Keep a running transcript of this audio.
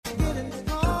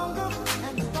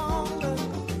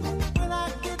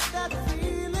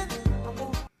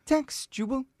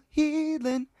Textual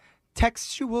healing.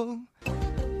 Textual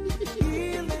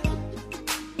healing.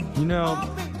 You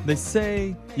know, they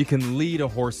say you can lead a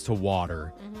horse to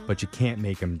water, but you can't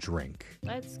make him drink.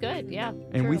 That's good, yeah.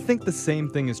 And true. we think the same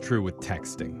thing is true with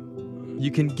texting.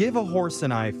 You can give a horse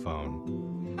an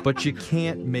iPhone, but you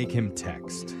can't make him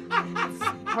text.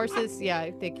 Horses, yeah,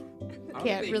 they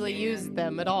can't really use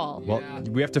them at all. Well,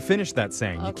 we have to finish that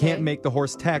saying. You Okay. can't make the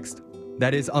horse text.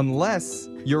 That is, unless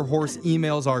your horse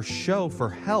emails our show for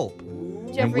help.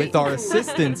 And Jeffrey- with our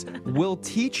assistance, we'll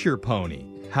teach your pony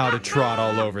how to trot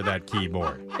all over that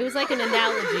keyboard. It was like an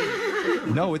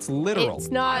analogy. No, it's literal. It's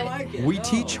not. We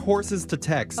teach horses to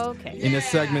text Okay. in a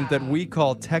segment that we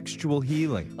call textual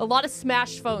healing. A lot of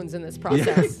smash phones in this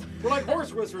process. We're like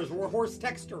horse whisperers. We're horse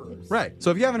texters. Right. So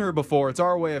if you haven't heard before, it's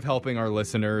our way of helping our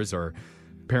listeners or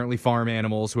apparently farm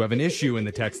animals who have an issue in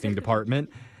the texting department.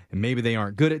 And maybe they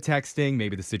aren't good at texting.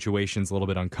 Maybe the situation's a little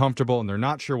bit uncomfortable and they're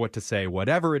not sure what to say.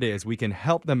 Whatever it is, we can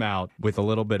help them out with a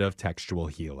little bit of textual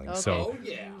healing. Okay. So Oh,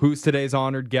 yeah. who's today's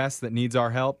honored guest that needs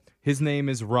our help? His name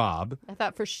is Rob. I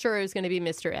thought for sure it was going to be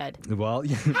Mr. Ed. Well,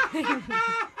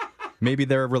 maybe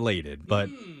they're related. But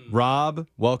Rob,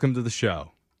 welcome to the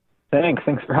show. Thanks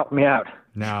for helping me out.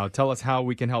 Now, tell us how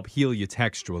we can help heal you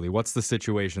textually. What's the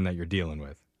situation that you're dealing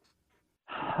with?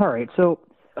 All right, so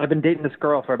I've been dating this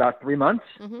girl for about 3 months,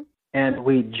 and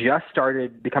we just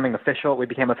started becoming official. We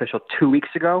became official 2 weeks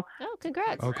ago. Oh,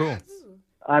 congrats. Oh, cool.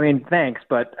 I mean, thanks,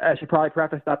 but I should probably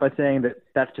preface that by saying that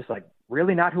that's just like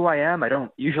really not who I am. I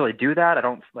don't usually do that. I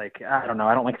don't like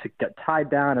to get tied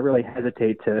down. I really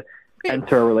hesitate to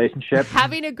enter a relationship.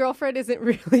 Having a girlfriend isn't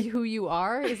really who you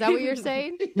are? Is that what you're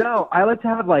saying? No, I like to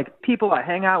have like people I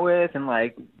hang out with and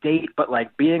like date, but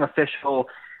like being official,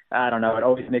 I don't know. It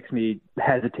always makes me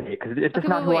hesitate because it's just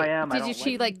not who I am. Did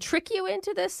she like trick you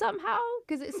into this somehow?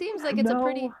 Because it seems like it's a No.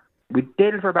 pretty... We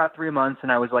dated for about 3 months,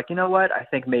 and I was like, you know what? I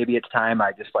think maybe it's time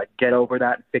I just like get over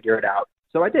that and figure it out.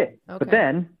 So I did. Okay. But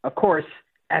then, of course,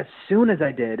 as soon as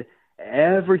I did,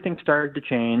 everything started to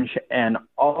change, and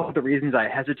all of the reasons I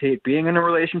hesitate being in a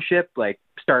relationship like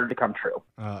started to come true.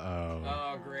 Uh-oh.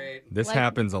 Oh, great. This Like-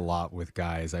 happens a lot with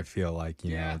guys, I feel like,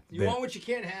 you Yeah. know. You want what you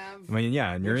can't have. I mean,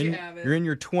 yeah, and you're Once in you have it. you're in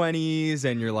your 20s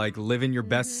and you're like living your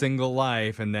best single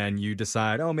life, and then you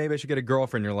decide, oh, maybe I should get a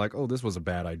girlfriend. You're like, oh, this was a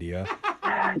bad idea.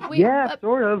 Wait, Yeah,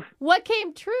 sort of. what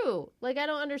came true? Like, I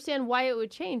don't understand why it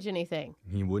would change anything.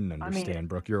 He wouldn't understand, mean-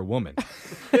 Brooke. You're a woman.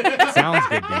 Sounds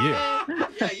good to you.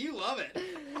 Yeah, you love it.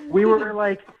 We were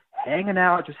like hanging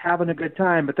out, just having a good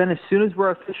time. But then as soon as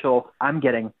we're official, I'm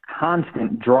getting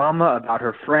constant drama about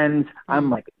her friends. I'm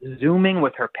like Zooming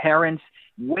with her parents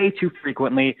way too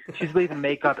frequently. She's leaving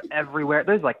makeup everywhere.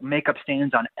 There's like makeup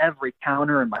stains on every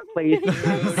counter in my place.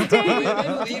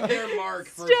 Women leave their mark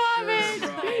for Stop sure, it.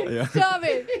 bro. Yeah. Stop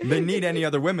it. They need any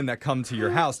other women that come to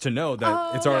your house to know that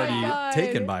Oh it's already my God.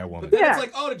 taken by a woman. Then Yeah. it's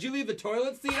like, oh, did you leave the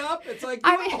toilet seat up? It's like,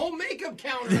 I you have mean- a whole makeup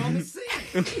counter on the sink.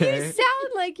 Okay. You sound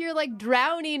like you're like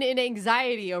drowning in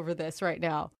anxiety over this right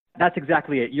now. That's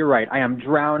exactly it. You're right. I am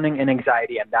drowning in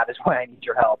anxiety, and that is why I need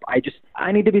your help.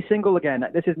 I need to be single again.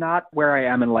 This is not where I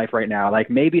am in life right now. Like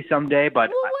maybe someday, but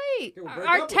Well, wait. We'll break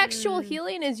Our up with textual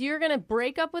healing is you're going to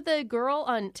break up with a girl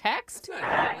on text?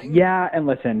 yeah. And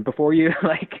listen, before you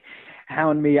like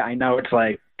hound me, I know it's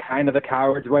like kind of the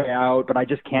coward's way out, but I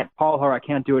just can't call her. I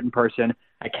can't do it in person.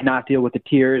 I cannot deal with the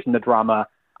tears and the drama.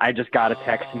 I just got to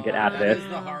text and get out of That this. is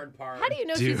the hard part. How do you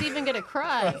know Dude. she's even going to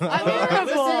cry? I'm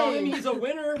Listen, irritable. he's a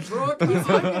winner, Brooke. I'm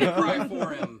going to cry for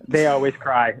him. They always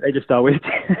cry. They just always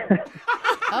do.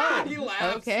 Oh, He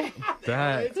laughs. okay.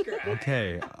 That It's great.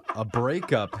 okay. A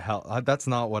breakup. That's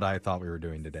not what I thought we were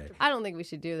doing today. I don't think we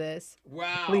should do this.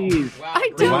 Wow. Please. Wow, I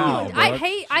Brooke. don't. Wow, I Brooke.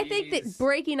 I think that Jeez.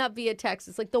 breaking up via text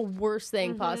is like the worst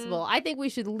thing possible. I think we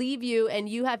should leave you and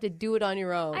you have to do it on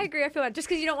your own. I agree. I feel like just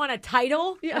because you don't want a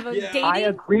title of a Yeah. dating. I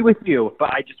agree with you,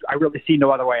 but I really see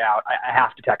no other way out. I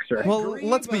have to text her. Well, agree,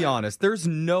 let's be but- honest. There's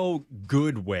no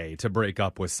good way to break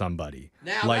up with somebody.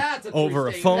 Now like that's a over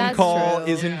a true phone statement. call That's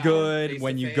true. isn't Yeah. good. Face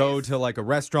When to you face. go to like a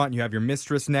restaurant, and you have your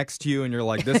mistress next to you, and you're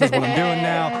like, "This is what I'm doing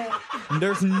now." And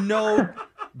there's no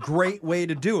great way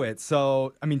to do it.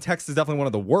 So, I mean, text is definitely one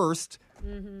of the worst.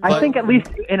 I think at least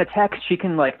in a text she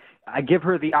can like I give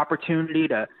her the opportunity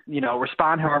to,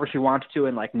 respond however she wants to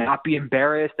and like not be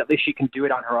embarrassed. At least she can do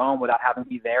it on her own without having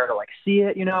me there to like see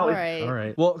it, All It's- right. All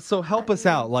right. Well, so help us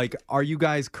out. Like, are you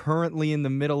guys currently in the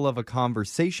middle of a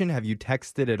conversation? Have you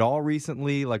texted at all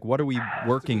recently? Like, what are we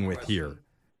working with here?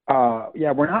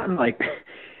 Yeah, we're not in like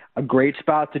a great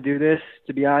spot to do this,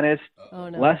 to be honest. Oh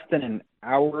no. Less than an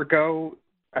hour ago,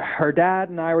 her dad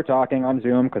and I were talking on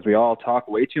Zoom because we all talk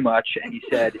way too much, and he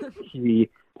said he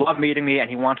loved meeting me and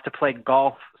he wants to play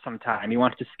golf some time. He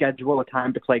wants to schedule a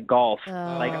time to play golf.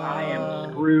 Like, I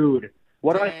am screwed.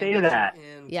 What do I say to that?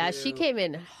 Yeah, she came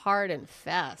in hard and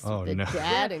fast Oh, with the no.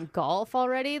 dad and golf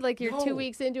already. Like you're 2 No.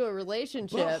 weeks into a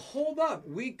relationship. But hold up.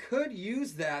 We could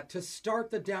use that to start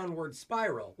the downward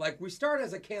spiral. Like, we start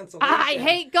as a cancellation. I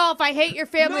hate golf. I hate your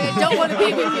family. I don't want to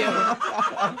be with you.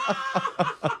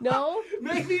 No?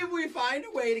 Maybe if we find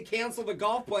a way to cancel the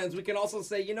golf plans, we can also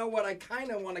say, you know what, I kind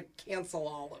of want to cancel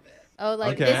all of it. Oh,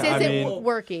 like Okay, this I isn't mean-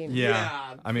 working.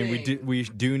 Yeah. I mean, we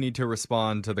do need to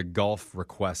respond to the golf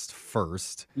request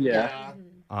first. Yeah.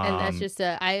 And that's just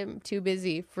I am too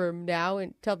busy from now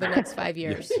until the next 5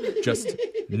 years. Just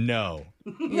no.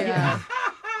 Yeah.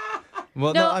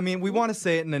 Well, No. no, I mean, we want to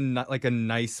say it in a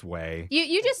nice way.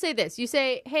 You just say this. You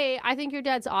say, hey, I think your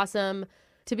dad's awesome.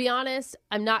 To be honest,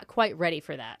 I'm not quite ready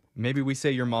for that. Maybe we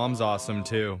say your mom's awesome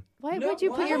too. Why No, would you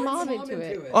put why your would mom into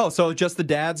it? Oh, so just the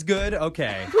dad's good?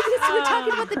 Okay. Because we're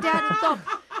talking about the dad and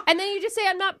golf. And then you just say,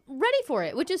 I'm not ready for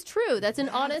it, which is true. That's an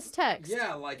honest text.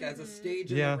 Yeah, like as a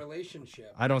stage Yeah. in the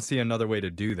relationship. I don't see another way to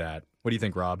do that. What do you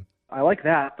think, Rob? I like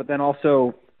that, but then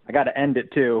also, I got to end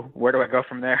it too. Where do I go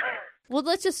from there? Well,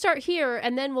 let's just start here,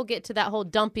 and then we'll get to that whole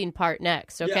dumping part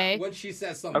next, okay? Yeah, when she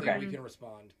says something, Okay. we can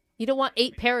respond. You don't want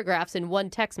 8 paragraphs in one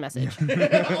text message.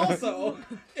 Also,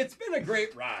 it's been a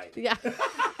great ride. Yeah.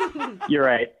 You're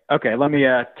right. Okay, let me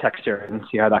text her and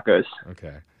see how that goes.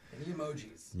 Okay. Any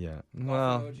emojis? Yeah.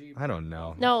 Well, emoji. I don't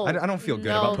know. No. I don't feel good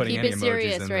No, about putting keep any it emojis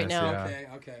serious in right this. now.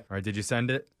 Yeah. Okay. All right. Did you send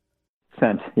it?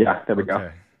 Sent. Yeah, there we go.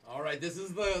 Okay. All right, this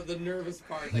is the nervous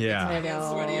part. That Yeah. gets my hands I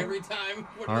know. sweaty every time.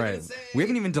 What All are we right. gonna say? We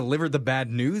haven't even delivered the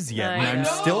bad news yet, I and I'm know.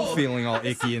 still feeling all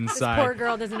icky Poor inside.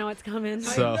 girl doesn't know what's coming.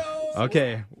 So, know.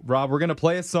 okay, Rob, we're going to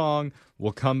play a song.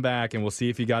 We'll come back and we'll see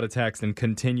if you got a text and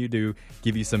continue to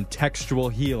give you some textual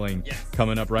healing Yes.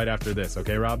 coming up right after this.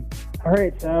 Okay, Rob? All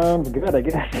right, sounds good, I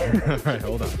guess. All right,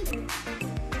 hold on.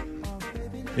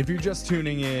 If you're just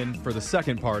tuning in for the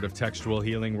second part of Textual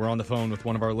Healing, we're on the phone with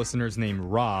one of our listeners named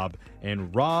Rob,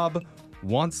 and Rob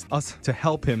wants us to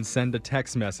help him send a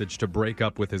text message to break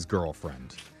up with his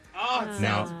girlfriend. Oh, it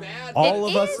Now, sounds bad. all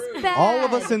It of us is bad. all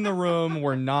of us in the room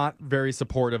were not very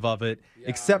supportive of it,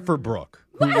 except for Brooke,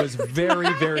 who was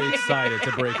very, very excited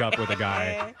to break up with a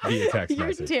guy via text You're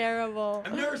message. terrible.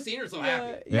 I've never seen her so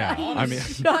happy. Yeah, I mean,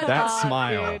 Shut that up,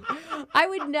 smile. dude. I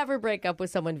would never break up with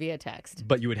someone via text.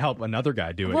 But you would help another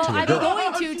guy do it Well, to a I'm girl.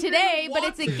 going to She today, didn't but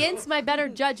want it's to. against my better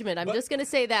judgment. I'm just going to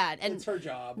say that. And It's her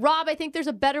job. Rob, I think there's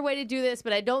a better way to do this,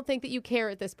 but I don't think that you care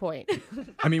at this point.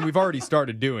 I mean, we've already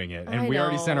started doing it, and I we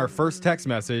already sent know. our first text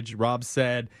message. Rob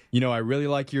said, I really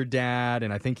like your dad,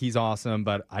 and I think he's awesome,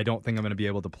 but I don't think I'm going to be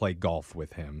able to play golf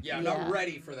with him. Yeah, I'm Yeah. not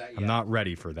ready for that yet. I'm not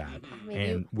ready for that. mean,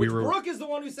 And we were. Brooke is the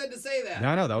one who said to say that.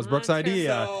 No, that was Brooke's Not true.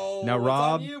 idea. So, Now, it's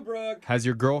Rob, on you, Brooke. has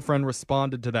your girlfriend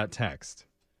responded to that text?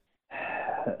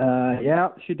 Yeah,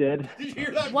 she did. Did you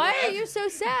hear that? Why breath? are you so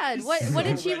sad? What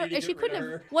did she? ready to She get couldn't rid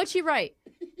of have. her. What'd she write?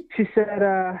 She said,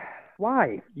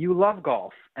 why? You love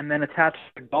golf. And then attached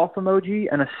a golf emoji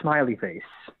and a smiley face.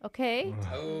 Okay.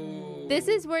 Oh. This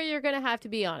is where you're going to have to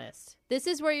be honest. This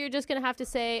is where you're just going to have to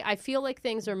say, I feel like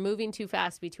things are moving too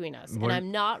fast between us, and What-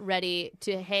 I'm not ready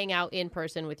to hang out in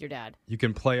person with your dad. You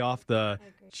can play off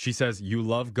she says, you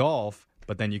love golf,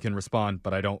 but then you can respond,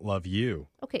 but I don't love you.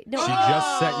 Okay, no. She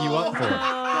just set you up for it.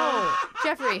 No,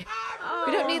 Jeffrey,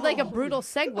 we don't need like a brutal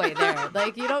segue there.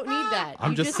 Like, you don't need that.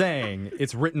 I'm You just saying,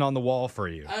 it's written on the wall for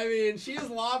you. I mean, she is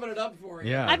lobbing it up for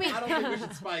you. Yeah. I mean- I don't think we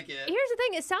should spike it. Here's the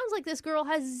thing. It sounds like this girl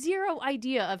has zero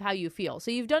idea of how you feel.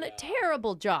 So you've done a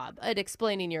terrible job at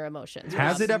explaining your emotions.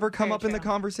 Has it ever come Very up in the true.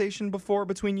 conversation before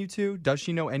between you two? Does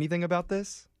she know anything about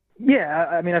this? Yeah,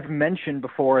 I mean, I've mentioned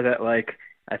before that, like,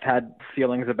 I've had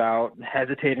feelings about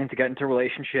hesitating to get into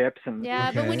relationships. And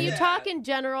Yeah, but when Okay. you talk in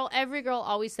general, every girl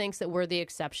always thinks that we're the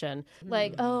exception.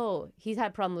 Like, oh, he's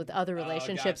had problem with other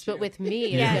relationships, got but you. with me,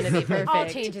 Yes. it's going to be perfect. I'll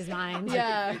change his mind.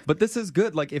 Yeah. But this is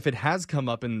good. Like, if it has come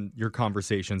up in your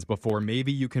conversations before,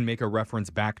 maybe you can make a reference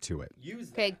back to it. Use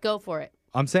that. Okay, go for it.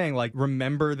 I'm saying, like,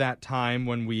 remember that time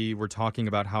when we were talking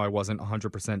about how I wasn't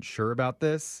 100% sure about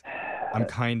this? I'm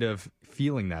kind of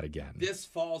feeling that again. This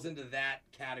falls into that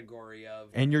category of.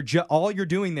 And all you're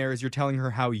doing there is you're telling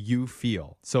her how you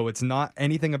feel. So it's not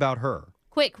anything about her.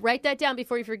 Quick, write that down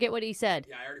before you forget what he said.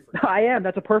 Yeah, I already forgot. I am.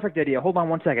 That's a perfect idea. Hold on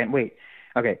one second. Wait.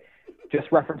 Okay.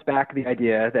 Just reference back the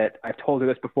idea that I've told her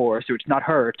this before, so it's not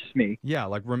her, it's just me. Yeah,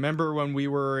 like, remember when we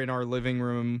were in our living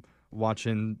room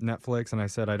watching Netflix and I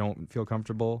said I don't feel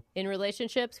comfortable? In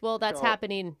relationships, well, that's So-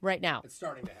 happening right now. It's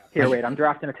starting to happen. Here, wait. I'm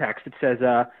drafting a text. It says,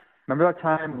 remember that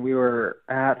time when we were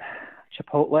at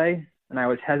Chipotle and I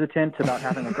was hesitant about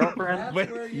having a girlfriend? That's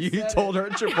Wait, where you said told it. her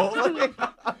at Chipotle?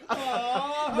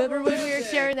 Aw. Remember when we were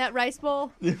sharing that rice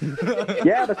bowl?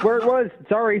 Yeah, that's where it was.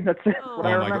 Sorry, that's what I Oh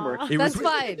my remember. God. It That's was,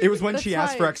 fine. It was when That's she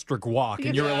asked for fine. extra guac,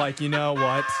 and you were like, you know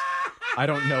what? I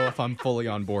don't know if I'm fully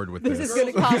on board with this. This is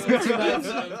going to cost me too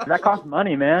much. That costs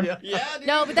money, man. Yeah, dude.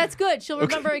 No, but that's good. She'll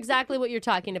remember exactly what you're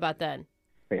talking about then.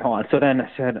 Wait, hold on. So then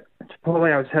I said,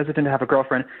 Chipotle, I was hesitant to have a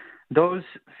girlfriend. Those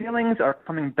feelings are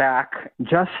coming back.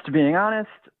 Just being honest,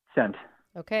 sent.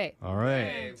 Okay. All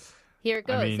right. Here it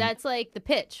goes. I mean, That's like the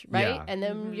pitch, right? yeah. And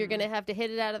then you're going to have to hit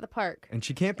it out of the park. And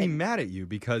she can't be mad at you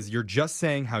because you're just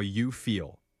saying how you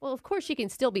feel. Well, of course she can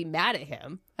still be mad at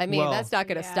him. I mean, Well, that's not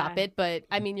going to stop it. But,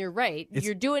 I mean, you're right. It's-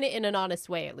 You're doing it in an honest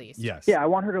way, at least. Yes. Yeah, I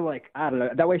want her to, like, I don't know.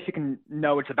 That way she can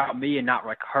know it's about me and not,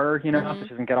 like, her, you know, so she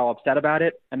doesn't get all upset about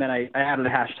it. And then I added a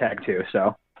hashtag, too,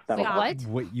 so that'll Wait,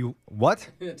 help. what? What?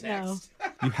 No.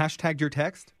 You hashtagged your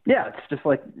text? Yeah, it's just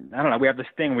like, I don't know. We have this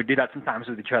thing. We do that sometimes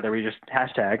with each other. We just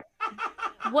hashtag.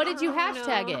 What did you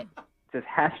hashtag no. it? It says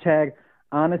hashtag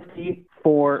honesty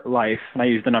for life. And I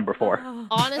use the number 4.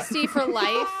 Honesty for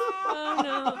life?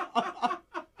 Oh,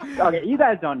 Okay, you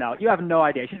guys don't know. You have no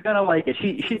idea. She's going to like it.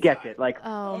 She gets it. Like,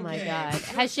 Oh, my Okay. God.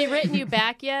 Has she written you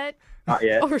back yet? not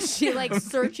yet. Or is she, like,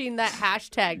 searching that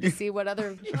hashtag to see what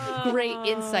other great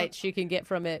insights she can get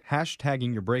from it?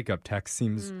 Hashtagging your breakup text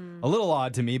seems a little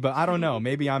odd to me, but I don't know.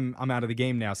 Maybe I'm out of the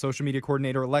game now. Social media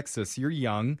coordinator Alexis, you're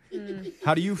young.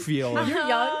 How do you feel? You're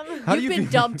young. How do You've you been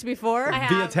feel? dumped before. I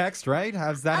Via have. text, right?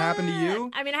 Has that happened to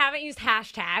you? I mean, I haven't used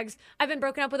hashtags. I've been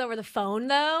broken up with over the phone,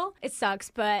 though. It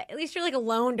sucks, but at least you're like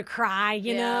alone to cry,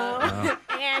 you know,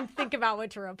 and think about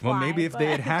what to reply. Well, maybe if they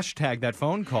had but- hashtagged that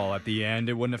phone call at the end,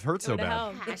 it wouldn't have hurt so Would've bad.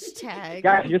 helped. Hashtag.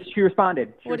 Guys, she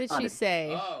responded. What did she responded.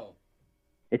 say? Oh.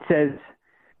 It says,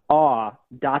 aw, ...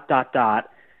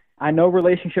 I know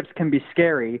relationships can be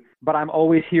scary, but I'm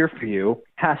always here for you.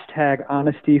 Hashtag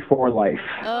honesty for life.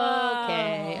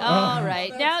 Okay. All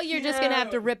right. Now you're just going to have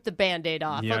to rip the Band-Aid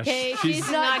off, Yeah, okay? she's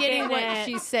She's not not getting getting what it.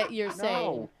 she said you're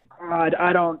saying. God,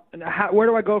 I don't. Where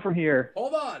do I go from here?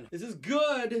 Hold on. This is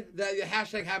good that the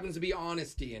hashtag happens to be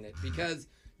honesty in it because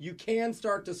you can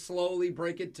start to slowly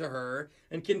break it to her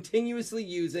and continuously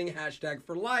using hashtag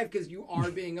for life because you are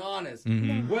being honest.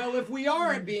 Well, if we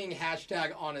aren't being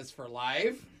hashtag honest for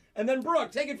life, and then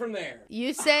Brooke, take it from there.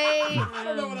 You say, I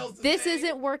don't know what else to this say.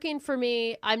 isn't working for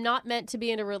me. I'm not meant to be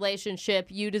in a relationship.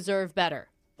 You deserve better.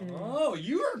 Oh,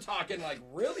 you are talking like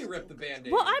really rip the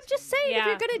Band-Aid. Well, I'm just saying, if Yeah.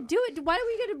 you're going to do it, why are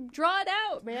we going to draw it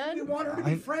out, We man? want her to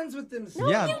be friends with them. No,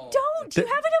 Yeah. you don't. You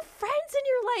have enough friends in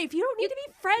your life. You don't need to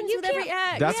be friends with every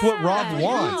ex. That's what Rob Yeah.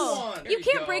 wants. You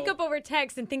can't break up over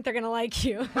text and think they're going to like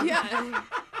you. Yeah.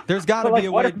 There's got to But, like, be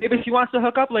a what way. if maybe she wants to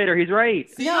hook up later? He's right.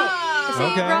 See? No. See,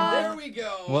 Okay. Rob? There we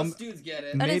go. Well, Us dudes get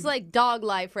it. That Maybe- is like dog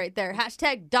life right there.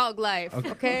 Hashtag dog life.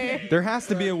 Okay? There has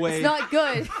to be a way. It's not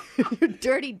good. You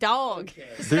dirty dog.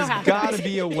 There's got to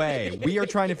be a way. We are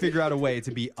trying to figure out a way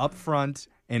to be upfront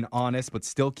and honest, but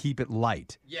still keep it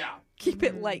light. Yeah. Keep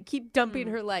it light. Keep dumping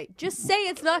her light. Just say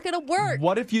it's not going to work.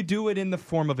 What if you do it in the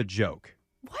form of a joke?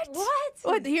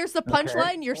 What? Here's the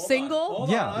punchline. You're single. Hold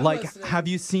Yeah, on, I'm like, listening. have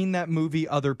you seen that movie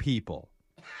Other People?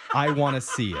 I want to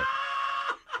see it.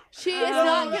 She is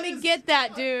not going to get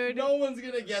that, dude. No one's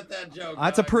gonna get that joke.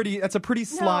 That's a dog. pretty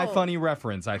sly, No. funny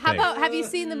reference, I How think. about, have you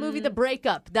seen the movie The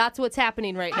Breakup? That's what's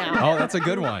happening right now. Oh, that's a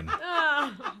good one.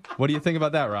 What do you think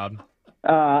about that, Rob?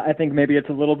 I think maybe it's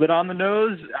a little bit on the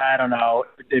nose. I don't know.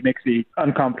 It makes me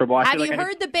uncomfortable. I Have feel you like I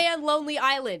heard the band Lonely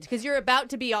Island? Because you're about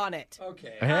to be on it.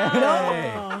 Okay. Hey,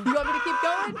 You want me to keep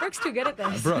going? Brooke's too good at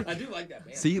this. Brooke. I do like that,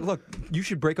 man. See, look, you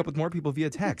should break up with more people via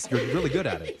text. You're really good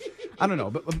at it. I don't know,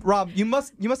 but Rob, you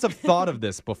must have thought of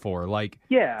this before. Like,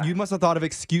 Yeah. you must have thought of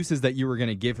excuses that you were going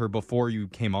to give her before you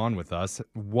came on with us.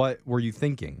 What were you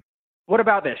thinking? What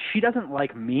about this? She doesn't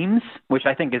like memes, which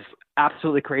I think is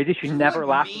absolutely crazy. She never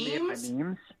like laughs at me at my memes?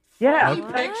 memes. Yeah, Funny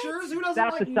pictures? Who doesn't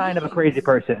that's like a sign of a memes? crazy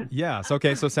person. Yes.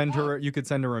 Okay. So you could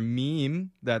send her a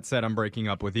meme that said, "I'm breaking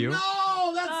up with you."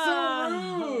 No, that's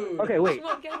so rude. Okay, wait.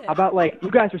 Won't get it. How about, like, you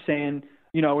guys are saying,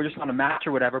 you know, we're just on a match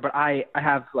or whatever, but I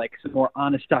have, like, some more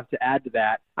honest stuff to add to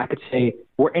that. I could say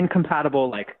we're incompatible,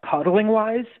 like,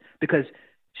 cuddling-wise, because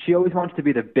she always wants to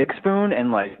be the big spoon,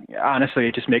 and, like, honestly,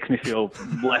 it just makes me feel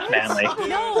less manly.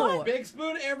 No. Big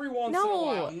spoon every once No. in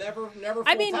a while. Never.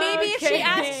 I mean, full-time. maybe if she Okay.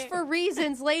 asks for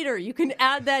reasons later, you can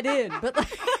add that in. But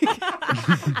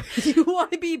like, you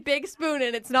want to be big spoon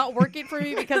and it's not working for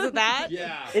me because of that?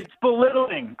 Yeah. It's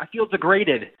belittling. I feel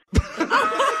degraded.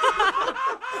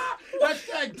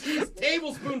 Hashtag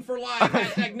tablespoon for life.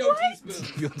 Hashtag no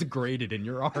teaspoon. feel degraded in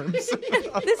your arms. This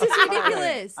is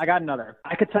ridiculous. I got another.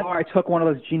 I could tell her I took one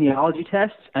of those genealogy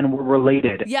tests and we're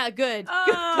related. Yeah, good.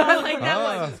 I like that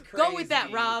Oh. one. Go with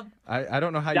that, Rob. I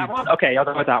don't know how That you. one? Okay, I'll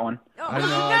go with that one. I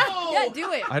know. Yeah,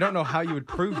 do it. I don't know how you would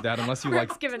prove that unless you like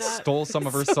Brooke's given up. stole some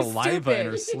of her So saliva in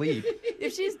her stupid. sleep.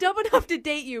 If she's dumb enough to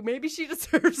date you, maybe she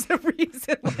deserves a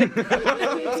reason like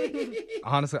that.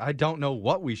 Honestly, I don't know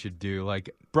what we should do. Like,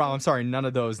 bro, I'm sorry, none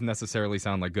of those necessarily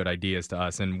sound like good ideas to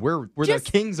us, and we're Just-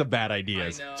 the kings of bad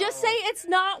ideas. Just say it's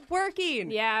not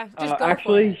working. Yeah, just go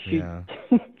Actually, for it. she Yeah.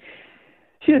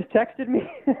 she just texted me.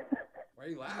 Why are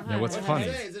you laughing? Yeah, what's What'd funny?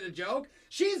 you say? Is it a joke?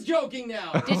 She's joking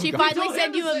now. Did she God. finally Told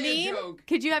send him you to a say a meme? joke.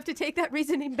 Could you have to take that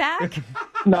reasoning back?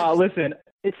 No, listen.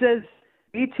 It says,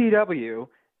 BTW,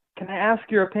 can I ask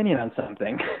your opinion on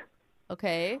something?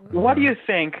 Okay. What do you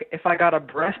think if I got a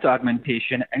breast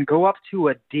augmentation and go up to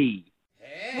a D?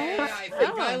 Hey, I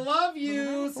think I love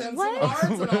you. Send What? some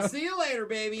hearts and I'll see you later,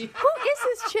 baby. Who is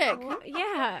this chick?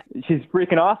 Yeah. She's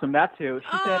freaking awesome, that too.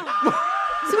 She said,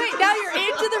 So wait, now you're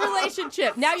into the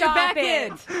relationship. Now you're Stop back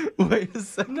it. in. Wait a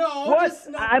second. No, what? just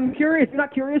not. I'm curious. You're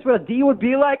not curious what a D would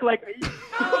be like? Like,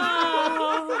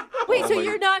 Wait, so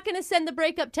you're not going to send the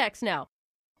breakup text now?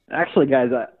 actually, guys,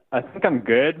 I think I'm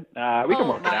good. We can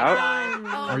work it out. God. Oh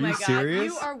Are my you God. serious?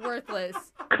 You are worthless.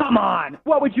 Come on.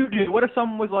 What would you do? What if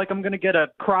someone was like, I'm going to get a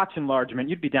crotch enlargement?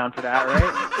 You'd be down for that, right?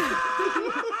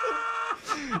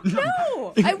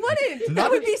 No, I wouldn't. Not That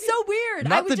would the- be so weird.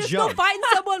 not I would the just junk. go find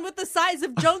someone with the size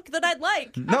of junk that I'd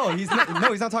like. No, he's not.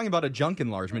 No, he's not talking about a junk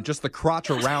enlargement. Just the crotch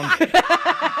around it.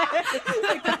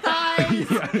 Like the thighs.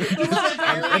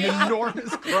 An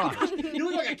enormous crotch. You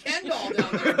look like a Ken doll down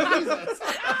there. Jesus.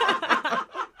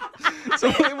 So,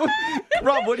 wait,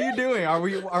 Rob, what are you doing? Are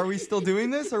we still doing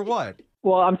this or what?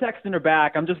 Well, I'm texting her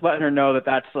back. I'm just letting her know that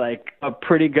that's like a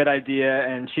pretty good idea,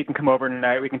 and she can come over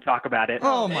tonight. We can talk about it.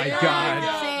 Oh my God.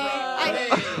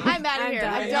 I'm out of here.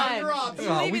 done. I'm done. You're up.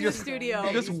 Oh, Leaving we the just studio.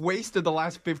 we just wasted the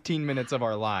last 15 minutes of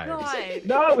our lives. God.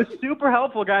 No, it was super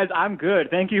helpful, guys. I'm good.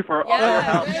 Thank you for all your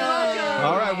help.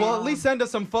 All right, well, at least send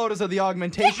us some photos of the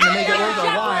augmentation to make it worth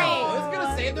our while. Oh, it's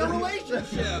gonna save their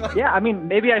relationship. Yeah, I mean,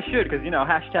 maybe I should, because,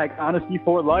 hashtag honesty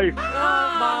for life. Oh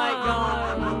my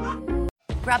God.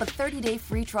 Grab a 30-day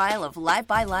free trial of Live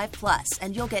by Live Plus,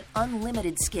 and you'll get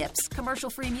unlimited skips,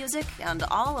 commercial-free music, and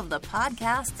all of the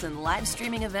podcasts and live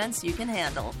streaming events you can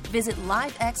handle. Visit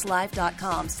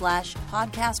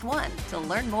livexlive.com/podcast1 to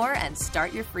learn more and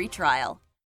start your free trial.